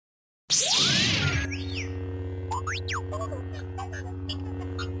Welcome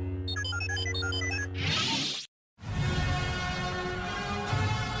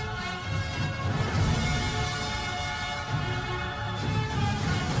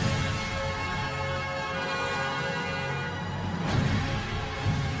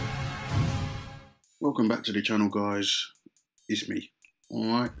back to the channel, guys. It's me.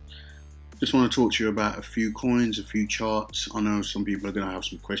 Alright, just want to talk to you about a few coins, a few charts. I know some people are going to have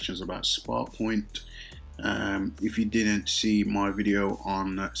some questions about Sparkpoint. If you didn't see my video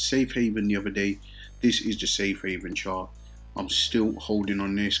on Safe Haven the other day, this is the Safe Haven chart. I'm still holding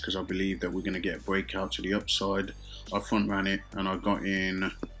on this because I believe that we're going to get a breakout to the upside. I front ran it and I got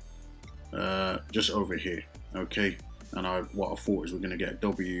in just over here, okay, and what I thought is we're going to get a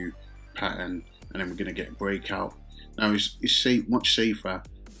W pattern and then we're going to get a breakout. Now it's much safer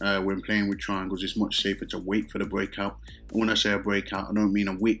when playing with triangles. It's much safer to wait for the breakout. And when I say a breakout, I don't mean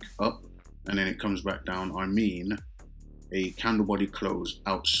a wick up and then it comes back down. I mean a candle body close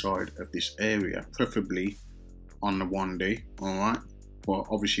outside of this area, preferably on the 1 day. All right, but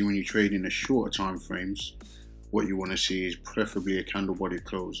obviously when you trade in the shorter time frames, what you want to see is preferably a candle body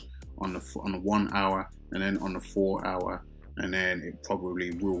close on the 1 hour and then on the 4 hour, and then it probably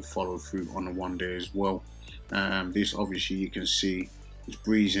will follow through on the 1 day as well. This obviously you can see it's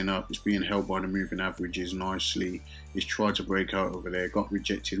breezing up, it's being held by the moving averages nicely. It's tried to break out over there, got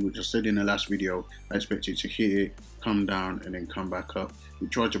rejected, which I said in the last video. I expected to hit it, come down and then come back up. We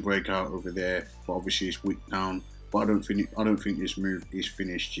tried to break out over there, but obviously it's wicked down. But I don't think this move is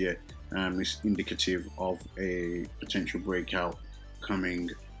finished yet. It's indicative of a potential breakout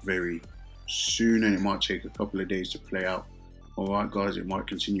coming very soon, and it might take a couple of days to play out. Alright guys, it might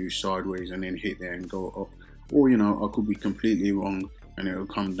continue sideways and then hit there and go up, or you know, I could be completely wrong and it'll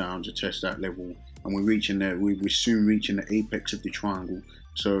come down to test that level, and we're reaching there, we're soon reaching the apex of the triangle,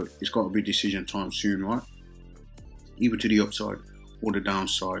 so it's got to be decision time soon, right? Either to the upside or the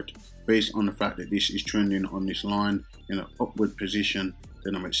downside. Based on the fact that this is trending on this line in an upward position,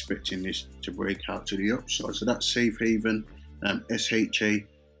 then I'm expecting this to break out to the upside. So that's Safe Haven, SHA.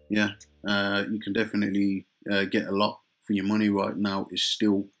 Yeah, you can definitely get a lot for your money right now. Is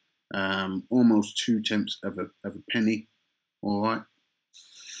still almost 2/10 of a penny. All right,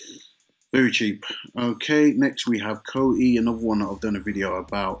 very cheap. Okay, next we have COTI, another one that I've done a video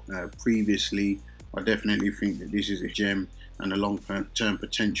about previously. I definitely think that this is a gem and the long-term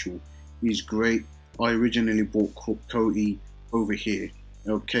potential is great. I originally bought COTI over here.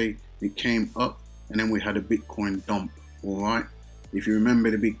 Okay, it came up and then we had a Bitcoin dump. All right, if you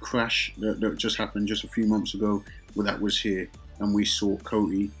remember the big crash that just happened just a few months ago, well, that was here, and we saw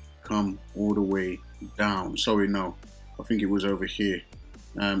COTI come all the way down. Sorry, no, I think it was over here.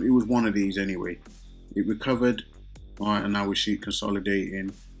 It was one of these anyway. It recovered, all right, and now we see it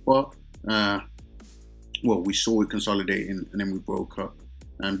consolidating. But well, we saw it consolidating and then we broke up.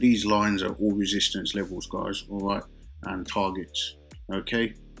 These lines are all resistance levels, guys. All right, and targets.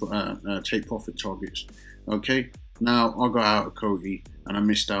 Okay, take profit targets. Okay. Now, I got out of COTI and I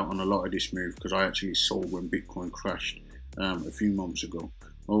missed out on a lot of this move because I actually sold when Bitcoin crashed a few months ago.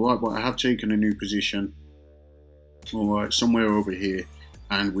 Alright, but I have taken a new position, alright, somewhere over here,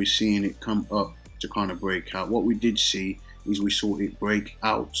 and we're seeing it come up to kind of break out. What we did see is we saw it break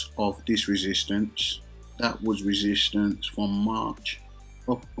out of this resistance. That was resistance from March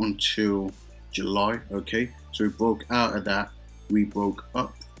up until July, okay? So we broke out of that, we broke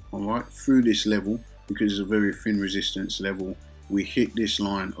up, alright, through this level, because it's a very thin resistance level. We hit this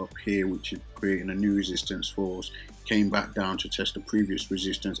line up here, which is creating a new resistance for us, came back down to test the previous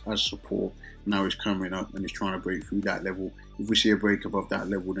resistance as support. Now it's coming up and it's trying to break through that level. If we see a break above that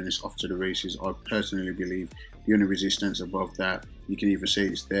level, then it's off to the races. I personally believe the only resistance above that, you can either say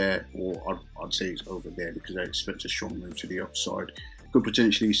it's there or I'd say it's over there, because I expect a strong move to the upside. Could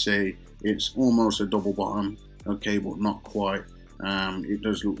potentially say it's almost a double bottom, okay, but not quite. It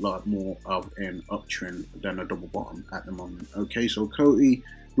does look like more of an uptrend than a double bottom at the moment. Okay, so COTI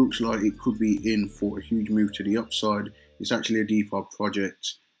looks like it could be in for a huge move to the upside. It's actually a DeFi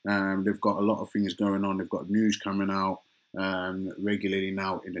project. They've got a lot of things going on. They've got news coming out regularly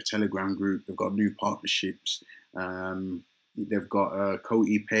now in the Telegram group. They've got new partnerships. They've got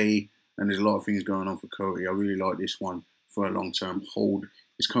COTI Pay, and there's a lot of things going on for COTI. I really like this one for a long-term hold.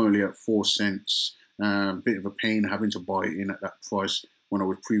 It's currently at 4 cents. Bit of a pain having to buy it in at that price when I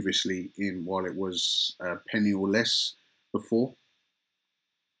was previously in, while it was a penny or less before.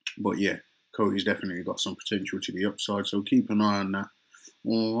 But yeah, COTI's definitely got some potential to the upside, so keep an eye on that.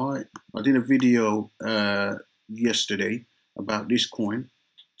 All right, I did a video yesterday about this coin,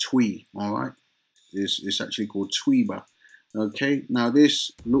 TWEE. All right, it's actually called Tweebaa. Okay, now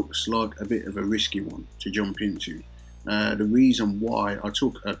this looks like a bit of a risky one to jump into. The reason why I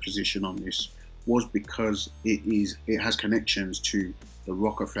took a position on this was because it has connections to the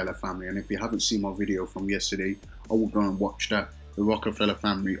Rockefeller family. And if you haven't seen my video from yesterday, I will go and watch that. The Rockefeller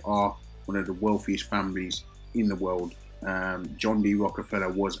family are one of the wealthiest families in the world. John D. Rockefeller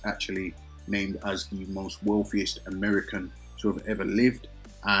was actually named as the most wealthiest American to have ever lived,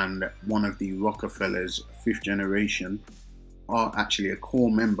 and one of the Rockefellers' fifth generation are actually a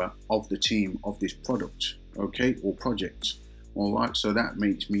core member of the team of this product, okay, or project. All right, so that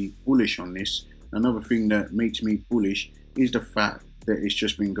makes me bullish on this. Another thing that makes me bullish is the fact that it's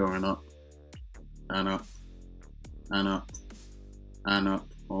just been going up and up and up and up.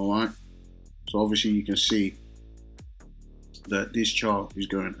 All right, so obviously you can see that this chart is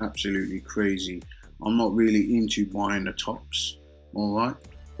going absolutely crazy. I'm not really into buying the tops, all right,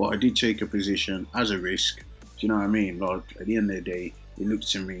 but I did take a position as a risk. Do you know what I mean? Like, at the end of the day, it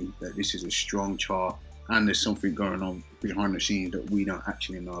looks to me that this is a strong chart and there's something going on behind the scenes that we don't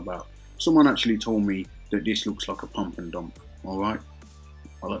actually know about. Someone actually told me that this looks like a pump and dump. All right,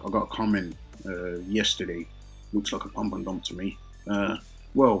 I got a comment yesterday, looks like a pump and dump to me.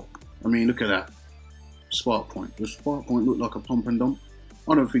 Well, I mean, look at that. Sparkpoint. Does Sparkpoint look like a pump and dump?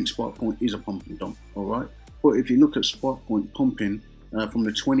 I don't think Sparkpoint is a pump and dump, all right? But if you look at Sparkpoint pumping from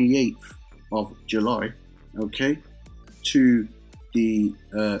the 28th of July, okay, to the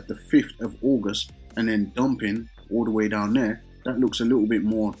 5th of August, and then dumping all the way down there, that looks a little bit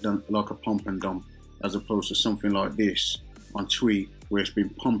more than like a pump and dump, as opposed to something like this on TWEE, where it's been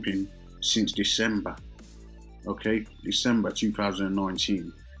pumping since December, okay, December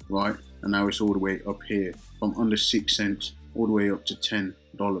 2019, right? And now it's all the way up here from under 6 cents all the way up to $10,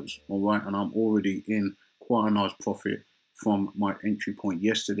 all right? And I'm already in quite a nice profit from my entry point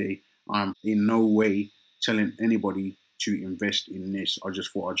yesterday. I'm in no way telling anybody to invest in this. I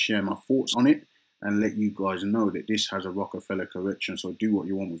just thought I'd share my thoughts on it and let you guys know that this has a Rockefeller correction. So do what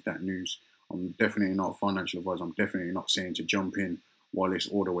you want with that news. I'm definitely not a financial advisor. I'm definitely not saying to jump in while it's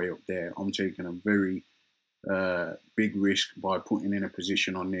all the way up there. I'm taking a very big risk by putting in a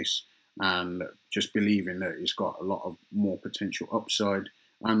position on this and just believing that it's got a lot of more potential upside.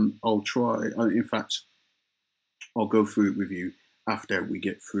 And I'll try, in fact, I'll go through it with you after we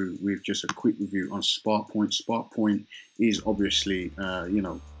get through with just a quick review on Sparkpoint. Sparkpoint is obviously, you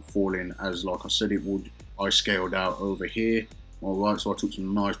know, falling as like I said it would. I scaled out over here, all right, so I took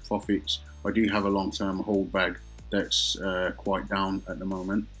some nice profits. I do have a long-term hold bag that's quite down at the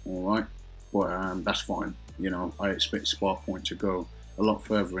moment, all right, but that's fine. You know, I expect Sparkpoint to go a lot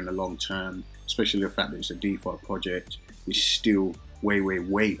further in the long term, especially the fact that it's a DeFi project. It's still way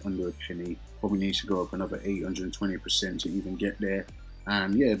under a penny. Probably needs to go up another 820% to even get there.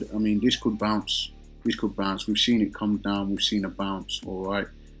 And yeah, I mean, this could bounce. This could bounce. We've seen it come down. We've seen a bounce, all right,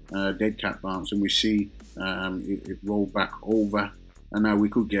 dead cat bounce, and we see it roll back over. And now we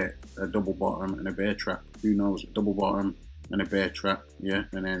could get a double bottom and a bear trap. Who knows? A double bottom and a bear trap, yeah,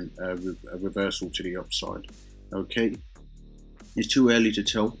 and then a reversal to the upside. Okay, it's too early to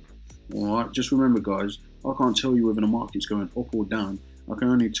tell. All right, just remember, guys, I can't tell you whether the market's going up or down. I can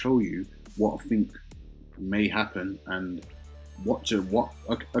only tell you what I think may happen and what.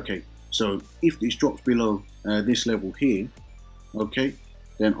 Okay, so if this drops below this level here, okay,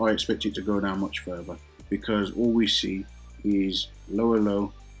 then I expect it to go down much further, because all we see is lower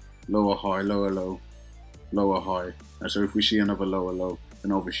low, lower high, lower low, lower high. And so if we see another lower low,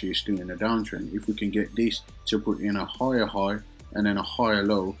 then obviously it's still in a downtrend. If we can get this to put in a higher high and then a higher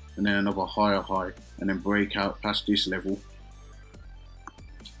low and then another higher high and then break out past this level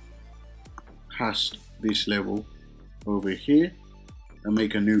over here and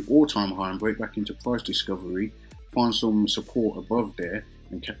make a new all-time high and break back into price discovery, find some support above there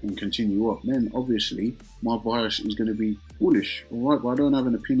and continue up, then obviously my bias is going to be bullish, all right? But I don't have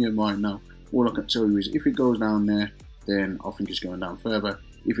an opinion right now. All I can tell you is if it goes down there, then I think it's going down further.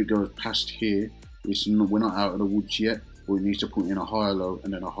 If it goes past here, we're not out of the woods yet, but it needs to put in a higher low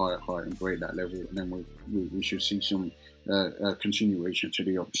and then a higher high and break that level, and then we should see some continuation to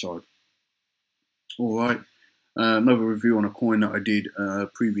the upside. All right, another review on a coin that I did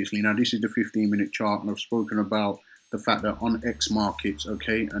previously. Now this is the 15-minute chart, and I've spoken about the fact that on X markets,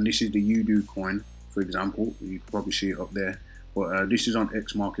 okay, and this is the UDOO coin, for example. You can probably see it up there, but this is on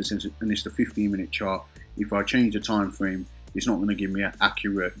X markets and it's the 15-minute chart. If I change the time frame, it's not going to give me an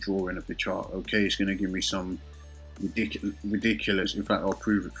accurate drawing of the chart, okay? It's going to give me some ridiculous. In fact, I'll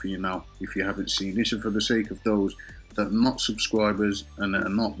prove it for you now if you haven't seen. This is for the sake of those that are not subscribers and that are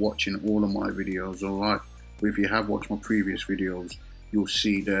not watching all of my videos, all right? But if you have watched my previous videos, you'll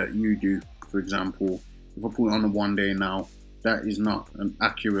see that UDOO, for example, if I put it on the 1 day now, that is not an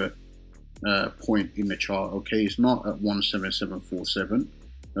accurate point in the chart. Okay, it's not at 17747.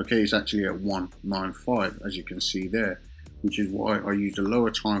 Okay, it's actually at 195, as you can see there, which is why I use a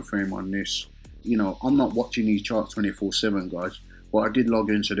lower time frame on this. You know, I'm not watching these charts 24/7, guys, but I did log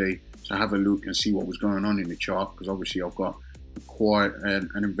in today to have a look and see what was going on in the chart, because obviously I've got quite an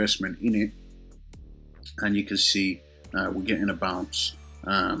investment in it, and you can see we're getting a bounce.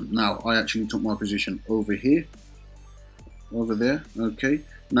 Now I actually took my position over here, over there. Okay,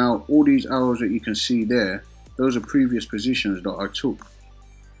 now all these arrows that you can see there, those are previous positions that I took,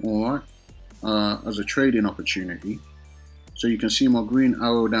 all right, as a trading opportunity. So you can see my green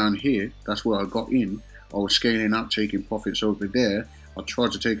arrow down here, that's where I got in. I was scaling up, taking profits over there. I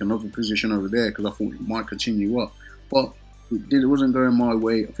tried to take another position over there because I thought it might continue up, but it wasn't going my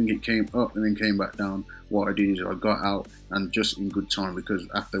way. I think it came up and then came back down. What I did is I got out, and just in good time, because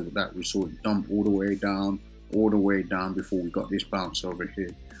after that we saw it dump all the way down before we got this bounce over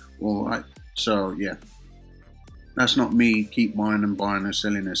here. All right, so yeah, that's not me keep buying and buying and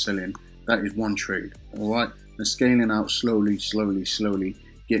selling and selling. That is one trade. All right, and scaling out slowly,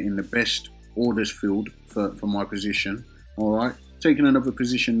 getting the best orders filled for my position. All right, taking another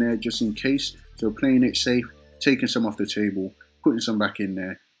position there just in case. So playing it safe, taking some off the table, putting some back in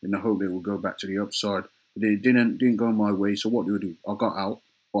there in the hope they will go back to the upside. But it didn't go my way. So what do? I got out,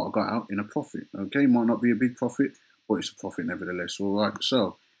 but I got out in a profit. Okay, might not be a big profit, but it's a profit nevertheless. All right,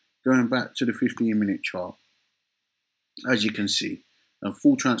 so going back to the 15-minute chart, as you can see, and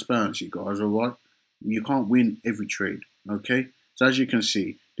full transparency, guys. All right, you can't win every trade. Okay, so as you can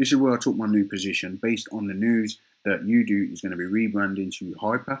see, this is where I took my new position based on the news that UDOO is going to be rebranding to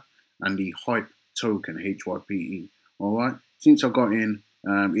Hyper and the Hype token, HYPE. All right, since I got in,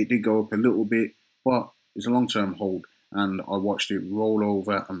 it did go up a little bit, but it's a long-term hold, and I watched it roll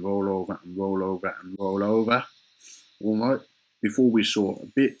over and roll over and roll over and roll over. All right, before we saw a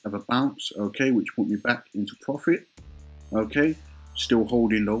bit of a bounce, okay, which put me back into profit. Okay, still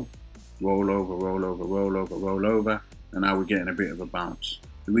holding low, roll over, roll over, roll over, roll over, and now we're getting a bit of a bounce.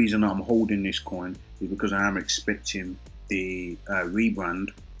 The reason I'm holding this coin is because I am expecting the rebrand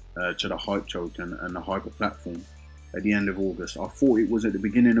to the Hype token and the Hyper platform at the end of August. I thought it was at the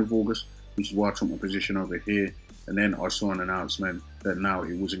beginning of August, which is why I took my position over here, and then I saw an announcement that now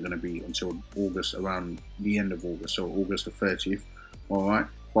it wasn't going to be until August, around the end of August, so August the 30th. All right,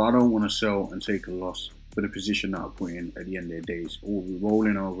 but I don't want to sell and take a loss for the position that I put in at the end of the day. It's all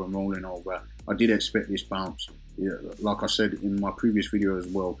rolling over and rolling over. I did expect this bounce. Yeah, like I said in my previous video as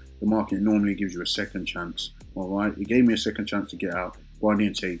well, the market normally gives you a second chance. All right, it gave me a second chance to get out, but I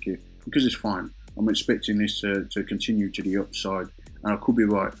didn't take it because it's fine. I'm expecting this to continue to the upside, and I could be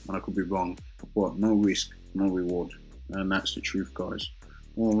right and I could be wrong, but no risk, no reward, and that's the truth, guys.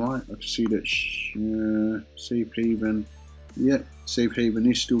 All right, I can see that Safe Haven. Yeah, Safe Haven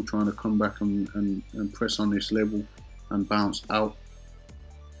is still trying to come back and press on this level and bounce out.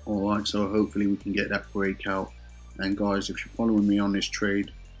 Alright, so hopefully we can get that breakout. And guys, if you're following me on this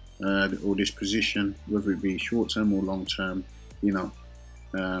trade or this position, whether it be short term or long term, you know,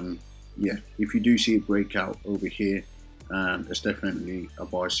 yeah, if you do see it break out over here, it's definitely a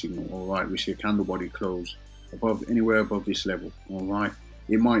buy signal. Alright, we see a candle body close above, anywhere above this level. Alright,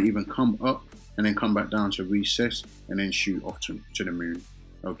 it might even come up and then come back down to recess and then shoot off to the moon.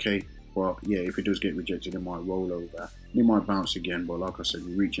 Okay, but yeah, if it does get rejected, it might roll over, it might bounce again, but like I said,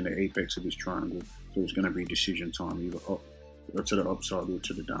 we're reaching the apex of this triangle, so it's going to be decision time, either up or to the upside or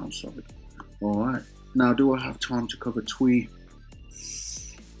to the downside. All right, now do I have time to cover TWEE?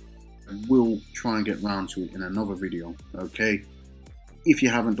 I will try and get round to it in another video. Okay, if you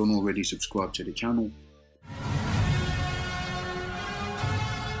haven't done already, subscribe to the channel,